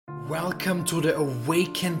Welcome to the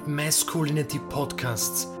Awakened Masculinity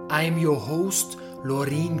Podcasts. I am your host,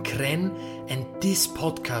 Laureen Kren, and this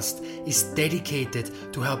podcast is dedicated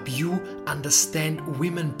to help you understand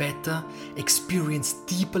women better, experience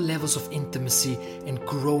deeper levels of intimacy, and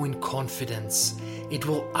grow in confidence. It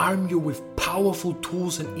will arm you with powerful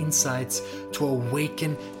tools and insights to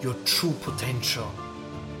awaken your true potential.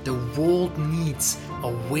 The world needs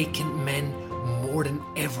awakened men more than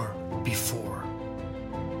ever before.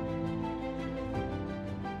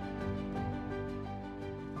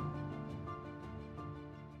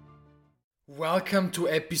 Welcome to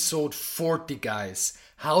episode 40, guys.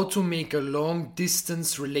 How to make a long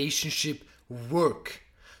distance relationship work.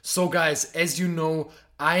 So guys, as you know,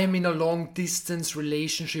 I am in a long distance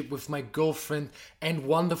relationship with my girlfriend and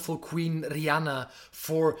wonderful queen Rihanna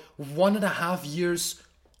for 1.5 years.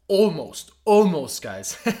 Almost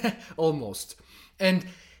guys, almost. And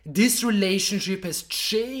this relationship has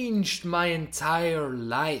changed my entire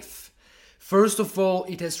life. First of all,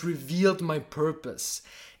 it has revealed my purpose.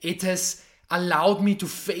 It has allowed me to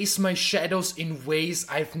face my shadows in ways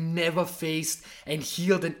I've never faced and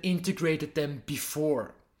healed and integrated them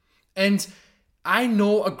before. And I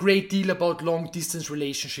know a great deal about long distance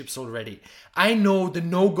relationships already. I know the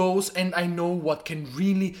no-goes and I know what can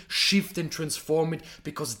really shift and transform it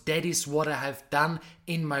because that is what I have done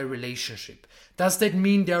in my relationship. Does that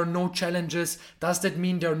mean there are no challenges? Does that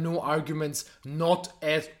mean there are no arguments? Not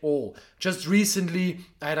at all. Just recently,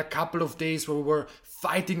 I had a couple of days where we were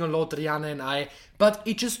fighting a lot, Rihanna and I, but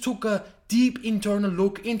it just took a deep internal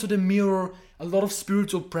look into the mirror, a lot of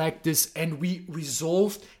spiritual practice, and we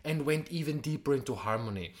resolved and went even deeper into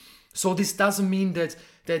harmony. So this doesn't mean that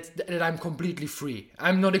I'm completely free.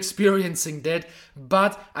 I'm not experiencing that,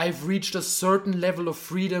 but I've reached a certain level of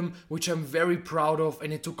freedom, which I'm very proud of,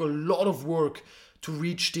 and it took a lot of work to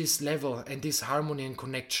reach this level and this harmony and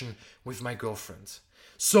connection with my girlfriend.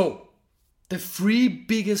 So, the 3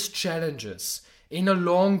 biggest challenges in a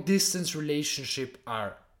long distance relationship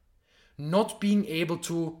are not being able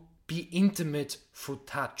to be intimate through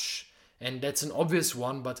touch. And that's an obvious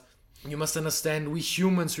one, but you must understand, we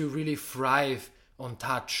humans, we really thrive on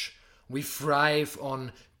touch. We thrive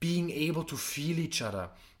on being able to feel each other.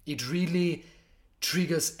 It really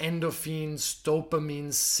triggers endorphins, dopamine,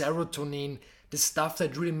 serotonin, the stuff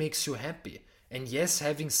that really makes you happy. And yes,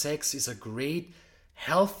 having sex is a great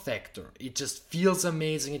health factor. It just feels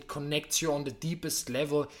amazing. It connects you on the deepest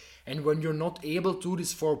level. And when you're not able to do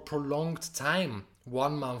this for a prolonged time,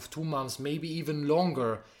 1 month, 2 months, maybe even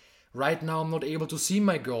longer. Right now I'm not able to see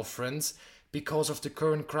my girlfriends because of the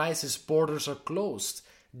current crisis. Borders are closed.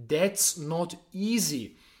 That's not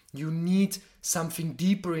easy. You need something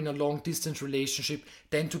deeper in a long distance relationship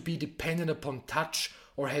than to be dependent upon touch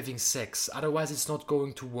or having sex. Otherwise it's not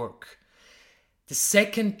going to work. The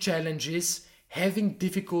second challenge is having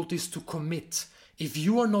difficulties to commit. If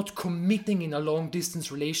you are not committing in a long distance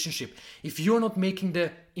relationship, if you're not making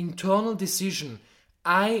the internal decision,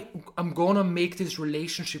 I am gonna make this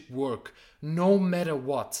relationship work no matter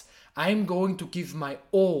what. I'm going to give my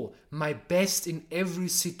all, my best in every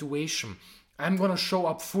situation. I'm gonna show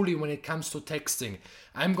up fully when it comes to texting.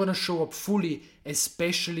 I'm gonna show up fully,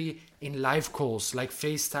 especially in live calls like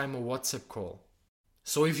FaceTime or WhatsApp call.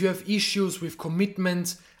 So if you have issues with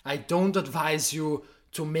commitment, I don't advise you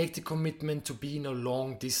to make the commitment to be in a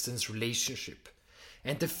long distance relationship.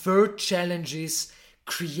 And the third challenge is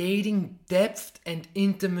creating depth and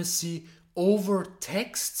intimacy over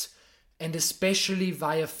text, and especially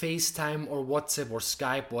via FaceTime or WhatsApp or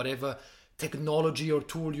Skype, whatever technology or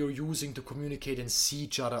tool you're using to communicate and see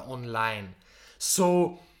each other online.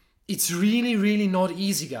 So it's really not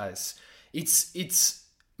easy, guys. It's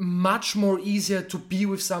much more easier to be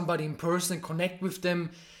with somebody in person and connect with them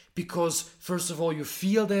because first of all you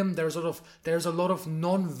feel them. There's a lot of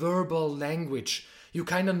non-verbal language. You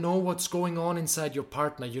kind of know what's going on inside your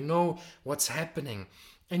partner. You know what's happening.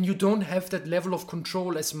 And you don't have that level of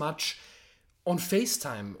control as much on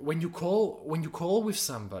FaceTime when you call with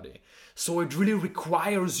somebody. So it really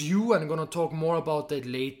requires you, and I'm going to talk more about that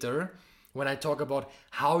later when I talk about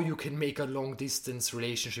how you can make a long distance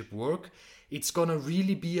relationship work. It's going to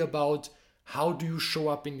really be about how do you show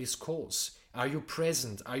up in these calls? Are you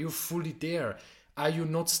present? Are you fully there? Are you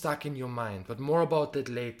not stuck in your mind? But more about that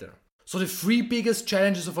later. So the 3 biggest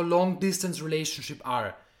challenges of a long distance relationship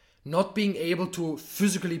are not being able to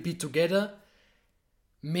physically be together,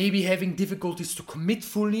 maybe having difficulties to commit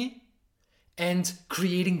fully, and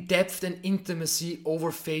creating depth and intimacy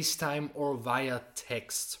over FaceTime or via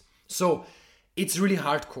text. So it's really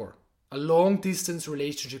hardcore. A long distance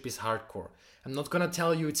relationship is hardcore. I'm not gonna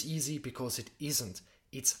tell you it's easy because it isn't.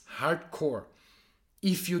 It's hardcore.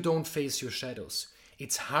 if you don't face your shadows.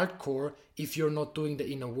 It's hardcore if you're not doing the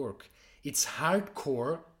inner work. It's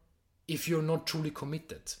hardcore if you're not truly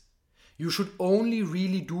committed. You should only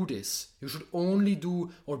really do this. You should only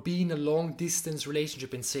do or be in a long distance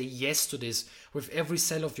relationship and say yes to this with every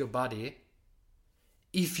cell of your body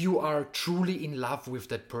if you are truly in love with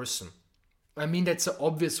that person. I mean, that's an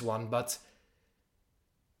obvious one, but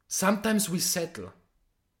sometimes we settle.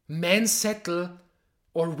 Men settle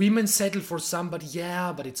or women settle for somebody,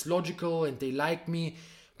 yeah, but it's logical and they like me,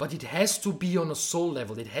 but it has to be on a soul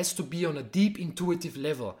level. It has to be on a deep intuitive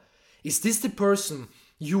level. Is this the person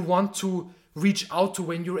you want to reach out to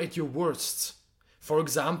when you're at your worst? For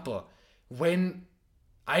example, when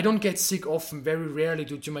I don't get sick often, very rarely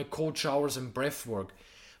due to my cold showers and breath work.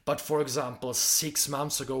 But for example, 6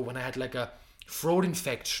 months ago when I had like a throat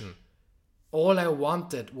infection, all I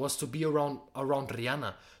wanted was to be around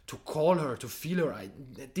Rihanna, to call her, to feel her. I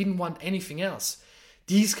didn't want anything else.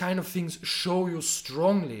 These kind of things show you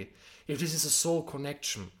strongly if this is a soul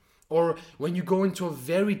connection. Or when you go into a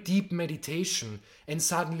very deep meditation and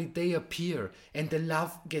suddenly they appear and the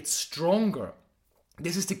love gets stronger.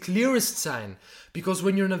 This is the clearest sign, because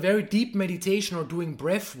when you're in a very deep meditation or doing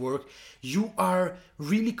breath work, you are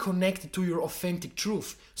really connected to your authentic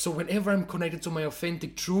truth. So whenever I'm connected to my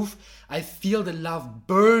authentic truth, I feel the love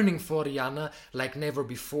burning for Rihanna like never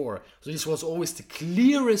before. So this was always the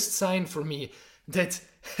clearest sign for me that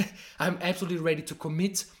I'm absolutely ready to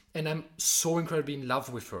commit and I'm so incredibly in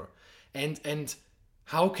love with her. And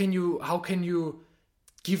how can you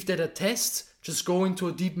give that a test? Just go into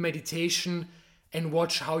a deep meditation and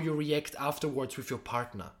watch how you react afterwards with your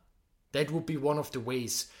partner. That would be one of the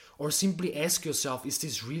ways. Or simply ask yourself, is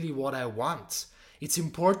this really what I want? It's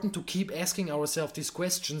important to keep asking ourselves these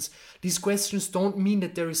questions. These questions don't mean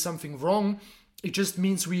that there is something wrong. It just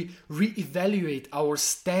means we reevaluate our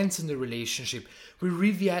stance in the relationship. We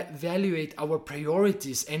reevaluate our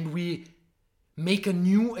priorities and we make a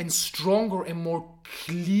new and stronger and more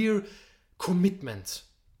clear commitment.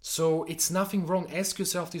 So it's nothing wrong. Ask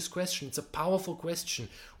yourself this question. It's a powerful question.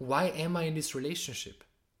 Why am I in this relationship?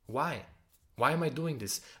 Why? Why am I doing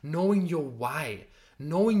this? Knowing your why.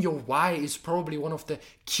 Knowing your why is probably one of the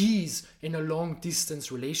keys in a long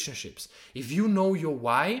distance relationships. If you know your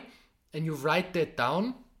why and you write that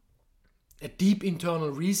down, a deep internal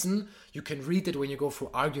reason, you can read that when you go through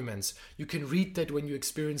arguments. You can read that when you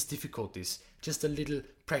experience difficulties. Just a little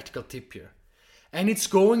practical tip here. And it's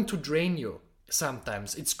going to drain you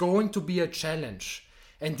sometimes. It's going to be a challenge.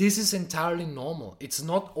 And this is entirely normal. It's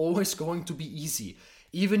not always going to be easy.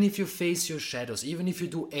 Even if you face your shadows, even if you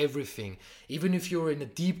do everything, even if you're in a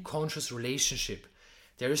deep conscious relationship,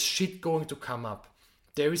 there is shit going to come up.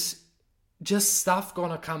 There is just stuff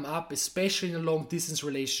gonna come up, especially in a long distance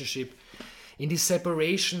relationship, in these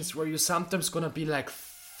separations where you're sometimes gonna be like,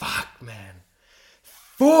 fuck man,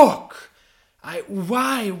 fuck,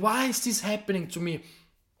 why is this happening to me?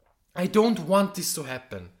 I don't want this to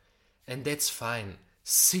happen. And that's fine.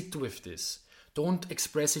 Sit with this. Don't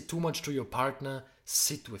express it too much to your partner.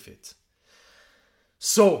 Sit with it.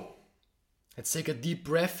 So, let's take a deep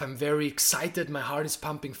breath. I'm very excited. My heart is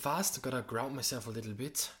pumping fast. I gotta ground myself a little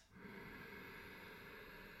bit.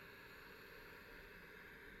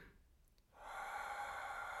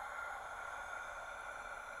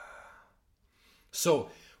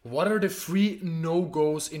 So, what are the 3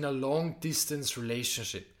 no-goes in a long distance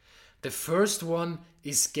relationship? The first one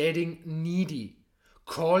is getting needy.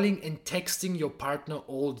 Calling and texting your partner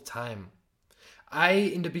all the time.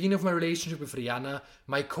 In the beginning of my relationship with Rihanna,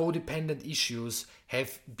 my codependent issues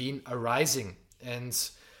have been arising. And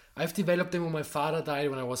I've developed them when my father died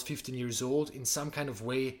when I was 15 years old. In some kind of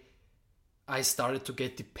way, I started to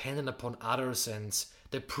get dependent upon others and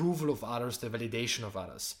the approval of others, the validation of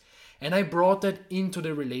others. And I brought that into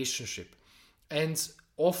the relationship. And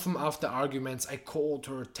often after arguments, I called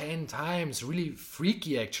her 10 times. Really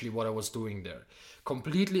freaky actually what I was doing there.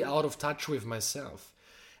 Completely out of touch with myself.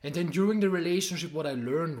 And then during the relationship, what I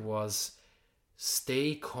learned was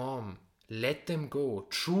stay calm. Let them go.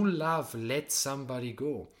 True love, let somebody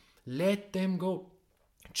go. Let them go.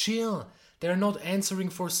 Chill. They're not answering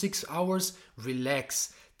for 6 hours.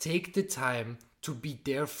 Relax. Take the time to be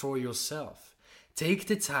there for yourself. Take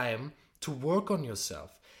the time to work on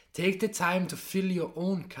yourself. Take the time to fill your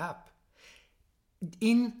own cup.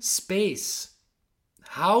 In space,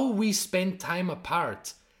 how we spend time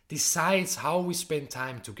apart decides how we spend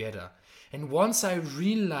time together. And once I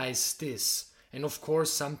realize this, and of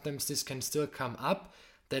course sometimes this can still come up,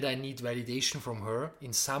 that I need validation from her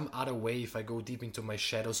in some other way if I go deep into my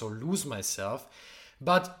shadows or lose myself.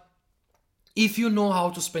 But if you know how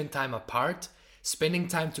to spend time apart, Spending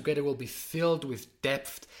time together will be filled with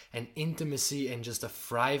depth and intimacy and just a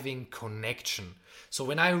thriving connection. So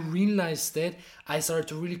when I realized that, I started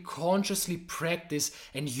to really consciously practice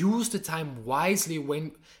and use the time wisely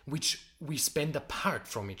which we spend apart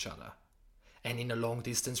from each other. And in a long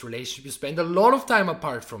distance relationship, you spend a lot of time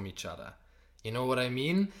apart from each other. You know what I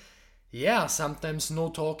mean? Yeah, sometimes no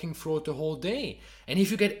talking throughout the whole day. And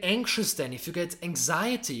if you get anxious then, if you get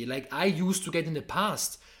anxiety, like I used to get in the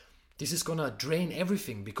past, this is gonna drain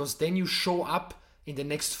everything, because then you show up in the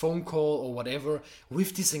next phone call or whatever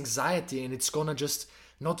with this anxiety, and it's gonna just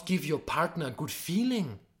not give your partner a good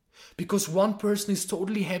feeling. Because one person is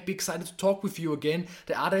totally happy, excited to talk with you again,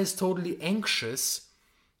 the other is totally anxious.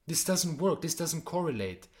 This doesn't work, this doesn't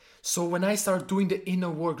correlate. So when I start doing the inner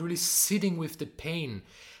work, really sitting with the pain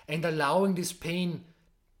and allowing this pain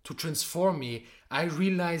to transform me, I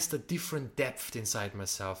realized a different depth inside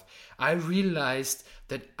myself. I realized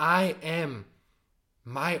that I am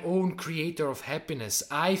my own creator of happiness.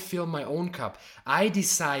 I fill my own cup. I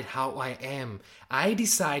decide how I am. I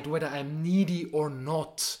decide whether I'm needy or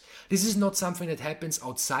not. This is not something that happens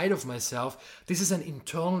outside of myself. This is an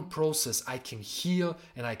internal process I can heal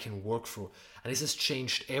and I can work through. And this has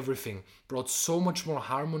changed everything, brought so much more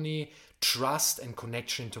harmony, trust, and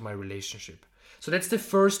connection into my relationship. So that's the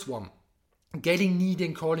first one. Getting needy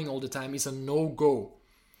and calling all the time is a no-go.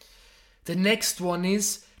 The next one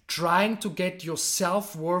is trying to get your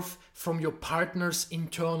self-worth from your partner's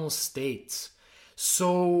internal state.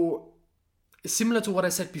 So similar to what I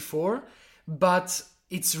said before, but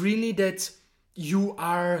it's really that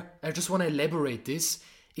I just want to elaborate this.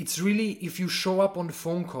 It's really, if you show up on the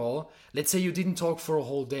phone call, let's say you didn't talk for a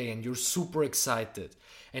whole day and you're super excited,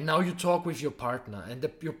 and now you talk with your partner and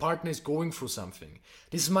your partner is going through something.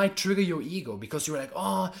 This might trigger your ego because you're like,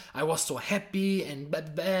 oh, I was so happy and blah,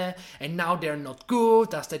 blah, and now they're not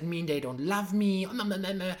good. Does that mean they don't love me?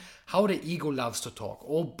 How the ego loves to talk.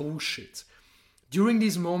 All bullshit. During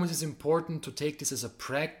these moments, it's important to take this as a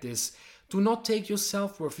practice. Do not take your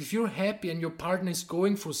self-worth. If you're happy and your partner is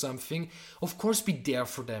going through something, of course be there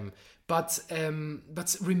for them. But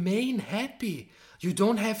remain happy. You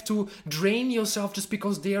don't have to drain yourself just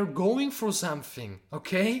because they are going through something,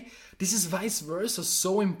 okay? This is vice versa,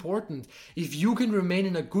 so important. If you can remain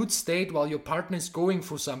in a good state while your partner is going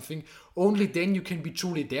through something, only then you can be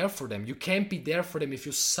truly there for them. You can't be there for them if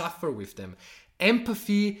you suffer with them.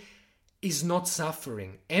 Empathy is not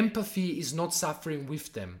suffering. Empathy is not suffering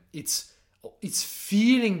with them. It's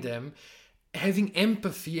feeling them, having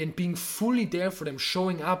empathy and being fully there for them,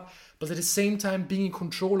 showing up, but at the same time being in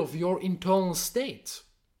control of your internal state.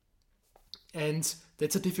 And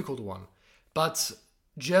that's a difficult one. But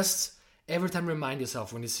just every time remind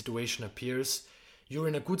yourself when this situation appears, you're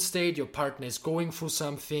in a good state, your partner is going through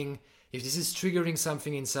something. If this is triggering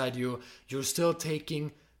something inside you, you're still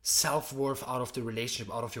taking self-worth out of the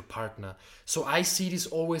relationship, out of your partner. So I see this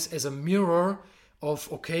always as a mirror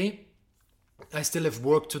of, okay, I still have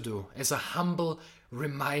work to do, as a humble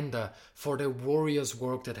reminder for the warrior's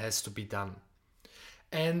work that has to be done.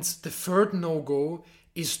 And the third no-go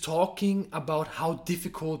is talking about how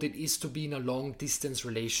difficult it is to be in a long-distance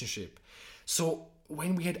relationship. So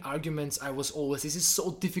when we had arguments, I was always, this is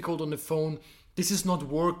so difficult on the phone, this is not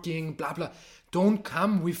working, blah, blah. Don't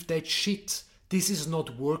come with that shit. This is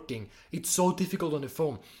not working. It's so difficult on the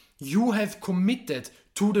phone. You have committed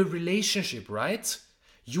to the relationship, right?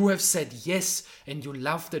 You have said yes and you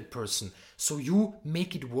love that person. So you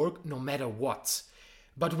make it work no matter what.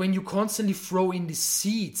 But when you constantly throw in the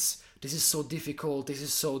seeds, this is so difficult, this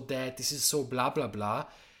is so that, this is so blah, blah, blah.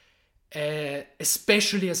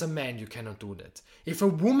 Especially as a man, you cannot do that. If a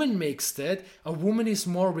woman makes that, a woman is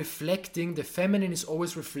more reflecting, the feminine is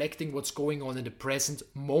always reflecting what's going on in the present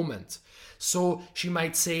moment. So she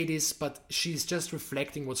might say this, but she's just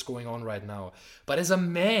reflecting what's going on right now. But as a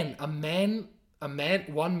man,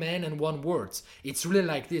 one man and one word. It's really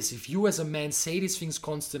like this. If you as a man say these things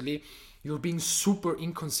constantly, you're being super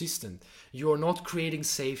inconsistent. You're not creating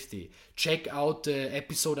safety. Check out the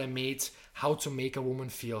episode I made, How to Make a Woman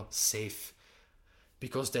Feel Safe.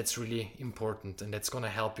 Because that's really important and that's going to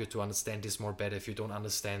help you to understand this more better if you don't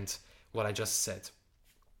understand what I just said.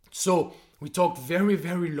 So we talked very,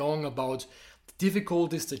 very long about the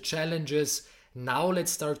difficulties, the challenges. Now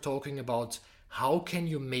let's start talking about how can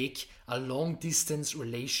you make a long-distance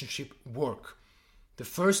relationship work. The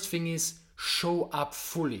first thing is show up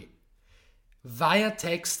fully. Via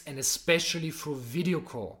text and especially through video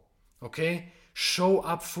call. Okay? Show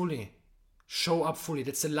up fully. Show up fully.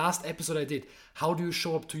 That's the last episode I did. How do you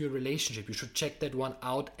show up to your relationship? You should check that one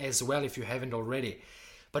out as well if you haven't already.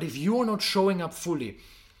 But if you are not showing up fully,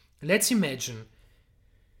 let's imagine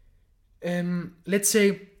let's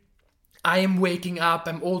say I am waking up,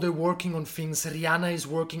 I'm all day working on things, Rihanna is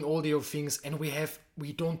working all day on things, and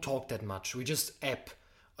we don't talk that much. We just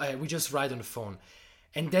we just write on the phone.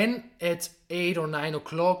 And then at 8 or 9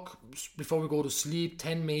 o'clock, before we go to sleep,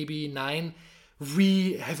 10 maybe, 9,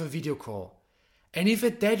 we have a video call. And if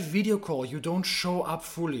at that video call you don't show up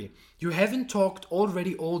fully, you haven't talked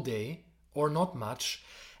already all day, or not much,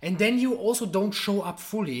 and then you also don't show up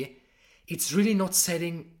fully, it's really not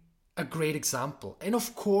setting a great example. And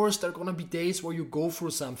of course, there are gonna be days where you go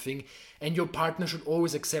through something, and your partner should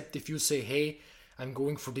always accept if you say, hey, I'm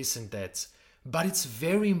going for this and that. But it's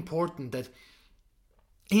very important that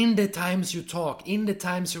in the times you talk, in the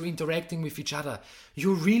times you're interacting with each other,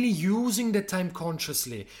 you're really using the time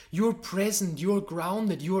consciously. You're present, you're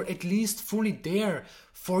grounded, you're at least fully there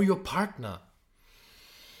for your partner.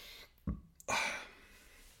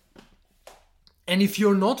 And if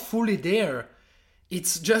you're not fully there,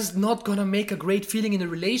 it's just not gonna make a great feeling in a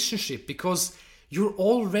relationship, because you're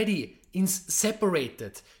already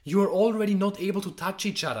separated. You're already not able to touch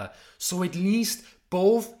each other. So at least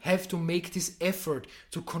both have to make this effort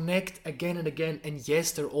to connect again and again. And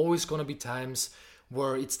yes, there are always gonna be times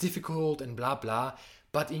where it's difficult and blah blah.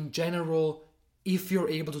 But in general, if you're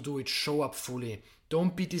able to do it, show up fully.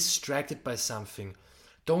 Don't be distracted by something.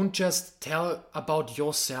 Don't just tell about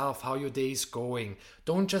yourself, how your day is going.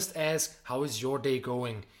 Don't just ask, how is your day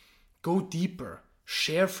going? Go deeper,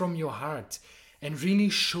 share from your heart, and really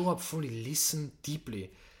show up fully. Listen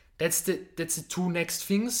deeply. That's the two next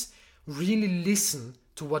things. Really listen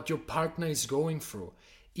to what your partner is going through,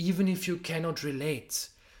 even if you cannot relate.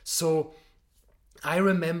 So I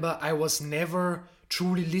remember I was never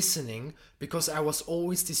truly listening because I was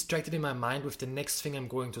always distracted in my mind with the next thing I'm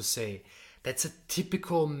going to say. That's a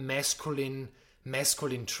typical masculine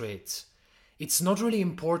trait. It's not really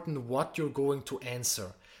important what you're going to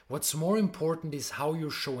answer. What's more important is how you're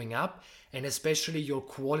showing up, and especially your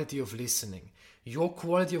quality of listening. Your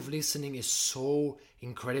quality of listening is so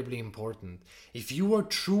incredibly important. If you are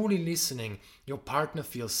truly listening, your partner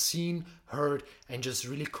feels seen, heard, and just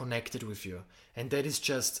really connected with you. And that is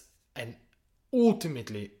just an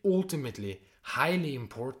ultimately highly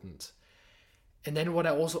important. And then what I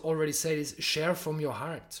also already said is share from your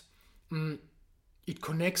heart. It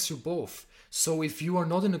connects you both. So if you are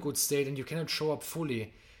not in a good state and you cannot show up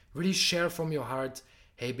fully, really share from your heart,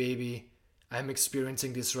 hey baby, I'm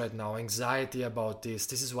experiencing this right now, anxiety about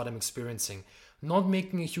this is what I'm experiencing. Not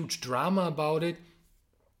making a huge drama about it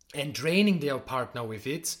and draining their partner with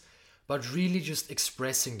it, but really just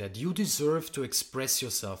expressing that. You deserve to express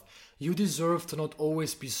yourself. You deserve to not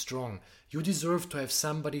always be strong. You deserve to have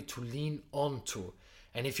somebody to lean on to.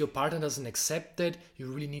 And if your partner doesn't accept that, you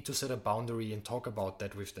really need to set a boundary and talk about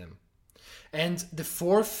that with them. And the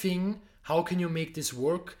fourth thing, how can you make this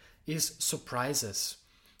work, is surprises.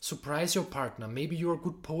 Surprise your partner. Maybe you're a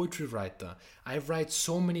good poetry writer. I write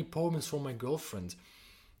so many poems for my girlfriend.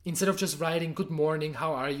 Instead of just writing, good morning,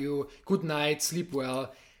 how are you, good night, sleep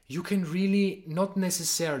well, you can really, not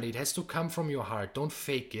necessarily, it has to come from your heart, don't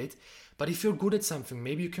fake it. But if you're good at something,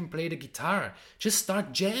 maybe you can play the guitar. Just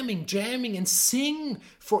start jamming and sing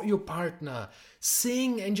for your partner.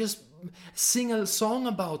 Sing and just sing a song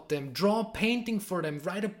about them, draw a painting for them,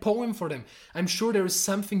 write a poem for them. I'm sure there is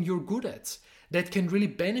something you're good at that can really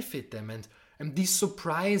benefit them. And these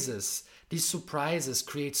surprises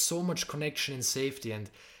create so much connection and safety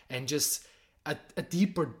and just a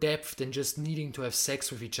deeper depth than just needing to have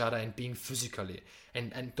sex with each other and being physically.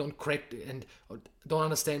 And don't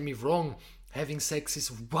understand me wrong. Having sex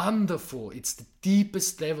is wonderful. It's the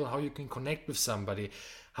deepest level how you can connect with somebody.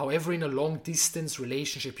 However, in a long distance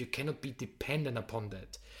relationship, you cannot be dependent upon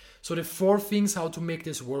that. So the 4 things how to make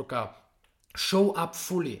this work are: show up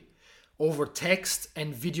fully over text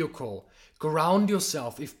and video call. Ground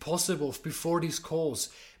yourself if possible before these calls.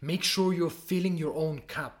 Make sure you're filling your own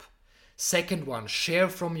cup. Second one, share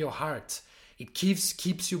from your heart. It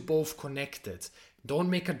keeps you both connected.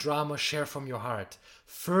 Don't make a drama, share from your heart.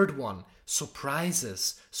 Third one,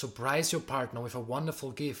 surprises. Surprise your partner with a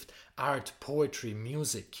wonderful gift, art, poetry,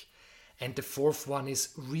 music. And the 4th one is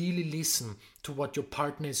really listen to what your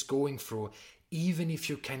partner is going through, even if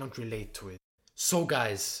you cannot relate to it. So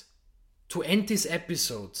guys, to end this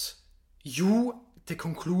episode, the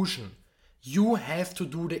conclusion, you have to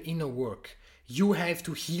do the inner work. You have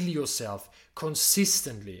to heal yourself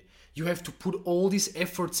consistently. You have to put all these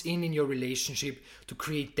efforts in your relationship to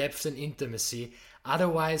create depth and intimacy.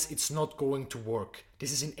 Otherwise, it's not going to work.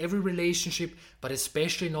 This is in every relationship, but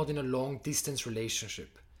especially not in a long distance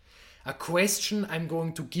relationship. A question I'm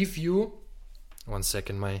going to give you. 1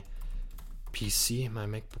 second, my PC, my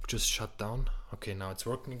MacBook just shut down. Okay, now it's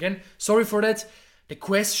working again. Sorry for that. The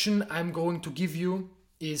question I'm going to give you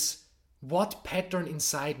is, what pattern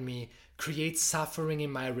inside me creates suffering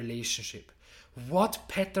in my relationship? What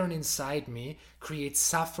pattern inside me creates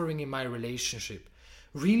suffering in my relationship?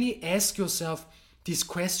 Really ask yourself this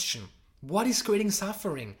question. What is creating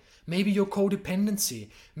suffering? Maybe your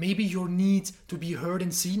codependency. Maybe your need to be heard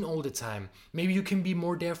and seen all the time. Maybe you can be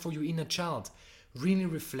more there for your inner child. Really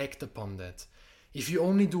reflect upon that. If you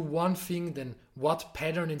only do one thing, then what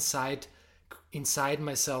pattern inside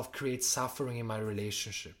myself creates suffering in my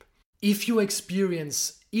relationship? If you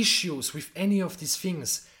experience issues with any of these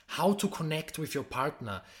things, how to connect with your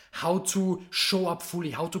partner, how to show up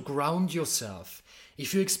fully, how to ground yourself.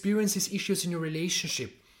 If you experience these issues in your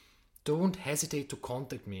relationship, don't hesitate to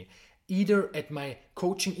contact me, either at my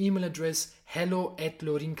coaching email address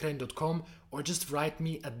hello@lorinkren.com or just write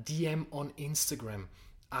me a DM on Instagram.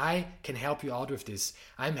 I can help you out with this.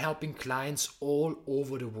 I'm helping clients all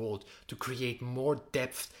over the world to create more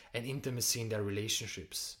depth and intimacy in their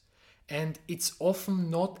relationships. And it's often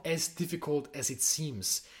not as difficult as it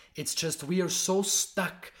seems. It's just we are so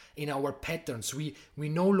stuck in our patterns. We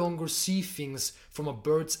no longer see things from a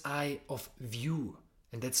bird's eye of view.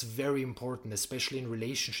 And that's very important, especially in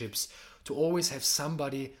relationships, to always have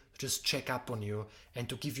somebody just check up on you and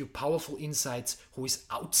to give you powerful insights who is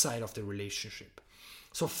outside of the relationship.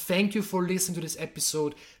 So thank you for listening to this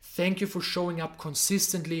episode. Thank you for showing up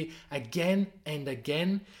consistently again and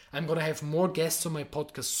again. I'm going to have more guests on my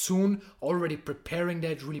podcast soon. Already preparing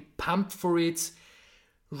that, really pumped for it.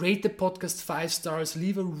 Rate the podcast 5 stars.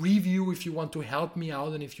 Leave a review if you want to help me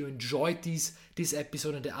out and if you enjoyed this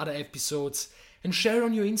episode and the other episodes. And share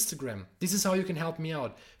on your Instagram. This is how you can help me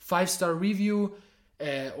out. 5-star review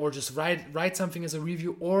or just write something as a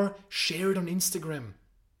review or share it on Instagram.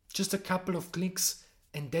 Just a couple of clicks.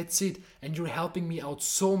 And that's it. And you're helping me out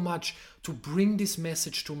so much to bring this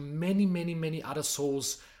message to many, many, many other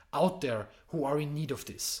souls out there who are in need of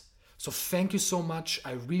this. So thank you so much.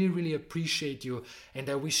 I really, really appreciate you. And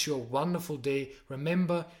I wish you a wonderful day.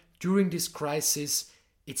 Remember, during this crisis,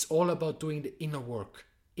 it's all about doing the inner work.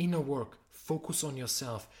 Inner work. Focus on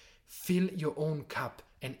yourself. Fill your own cup.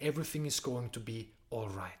 And everything is going to be all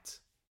right.